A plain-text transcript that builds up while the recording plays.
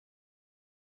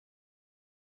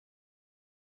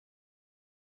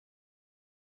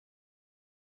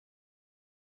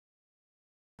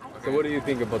So what do you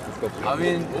think about the sculpture? I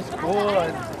mean, it's cool.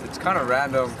 It's kind of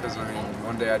random because I mean,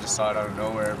 one day I just saw it out of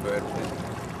nowhere, but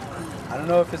I don't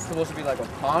know if it's supposed to be like a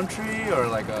palm tree or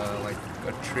like a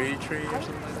tree or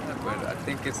something like that. But I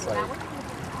think it's like,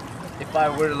 if I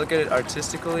were to look at it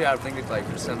artistically, I think it like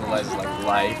symbolizes like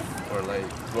life or like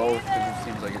growth because it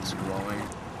seems like it's growing.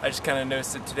 I just kind of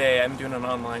noticed it today. I'm doing an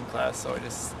online class, so I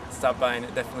just stopped by and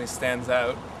it definitely stands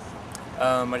out.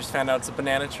 I just found out it's a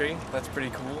banana tree. That's pretty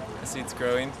cool. I see it's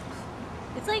growing.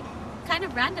 It's like kind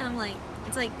of random, like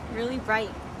it's like really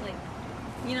bright, like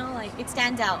you know, like it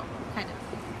stands out kind of.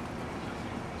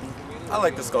 I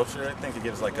like the sculpture. I think it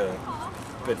gives like a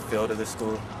good feel to the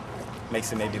school.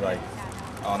 Makes it maybe like,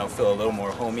 I don't know, feel a little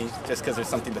more homey just because there's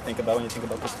something to think about when you think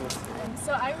about the school.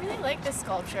 So I really like the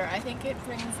sculpture. I think it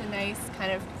brings a nice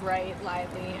kind of bright,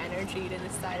 lively energy to the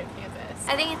side of campus.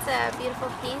 I think it's a beautiful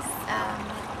piece.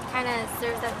 Kind of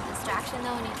serves as a distraction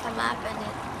though when you come up, and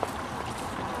it.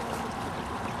 I don't know.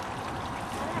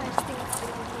 I just think it's a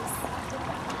beautiful piece.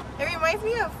 It reminds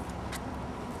me of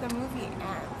the movie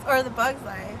Ants or The Bug's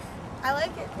Life. I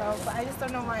like it though, but I just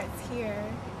don't know why it's here.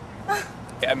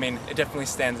 I mean, it definitely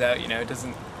stands out. You know, it's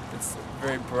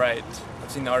very bright.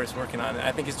 I've seen the artist working on it.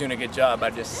 I think he's doing a good job.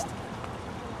 It's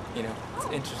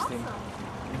interesting.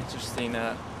 Interesting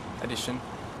addition.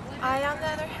 I, on the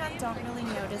other hand, don't really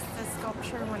notice the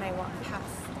sculpture when I walk past.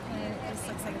 It just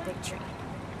looks like a big tree.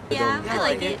 Yeah, I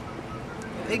like it.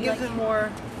 It gives it more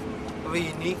of a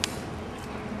unique,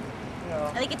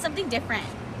 I think it's something different.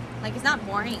 Like it's not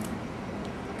boring,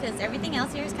 because everything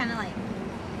else here is kind of like,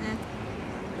 eh.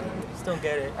 just don't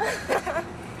get it.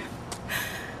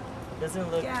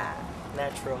 Doesn't look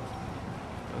natural.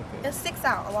 Okay. It sticks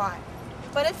out a lot,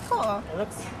 but it's cool. It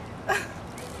looks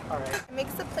alright. It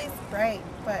makes the place bright,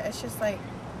 but it's just like,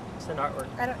 It's an artwork.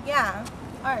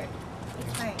 art.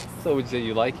 It's nice. So would you say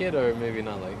you like it or maybe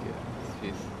not like it?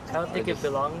 This piece? I don't think it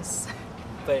belongs,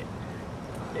 but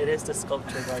it is the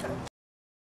sculpture garden.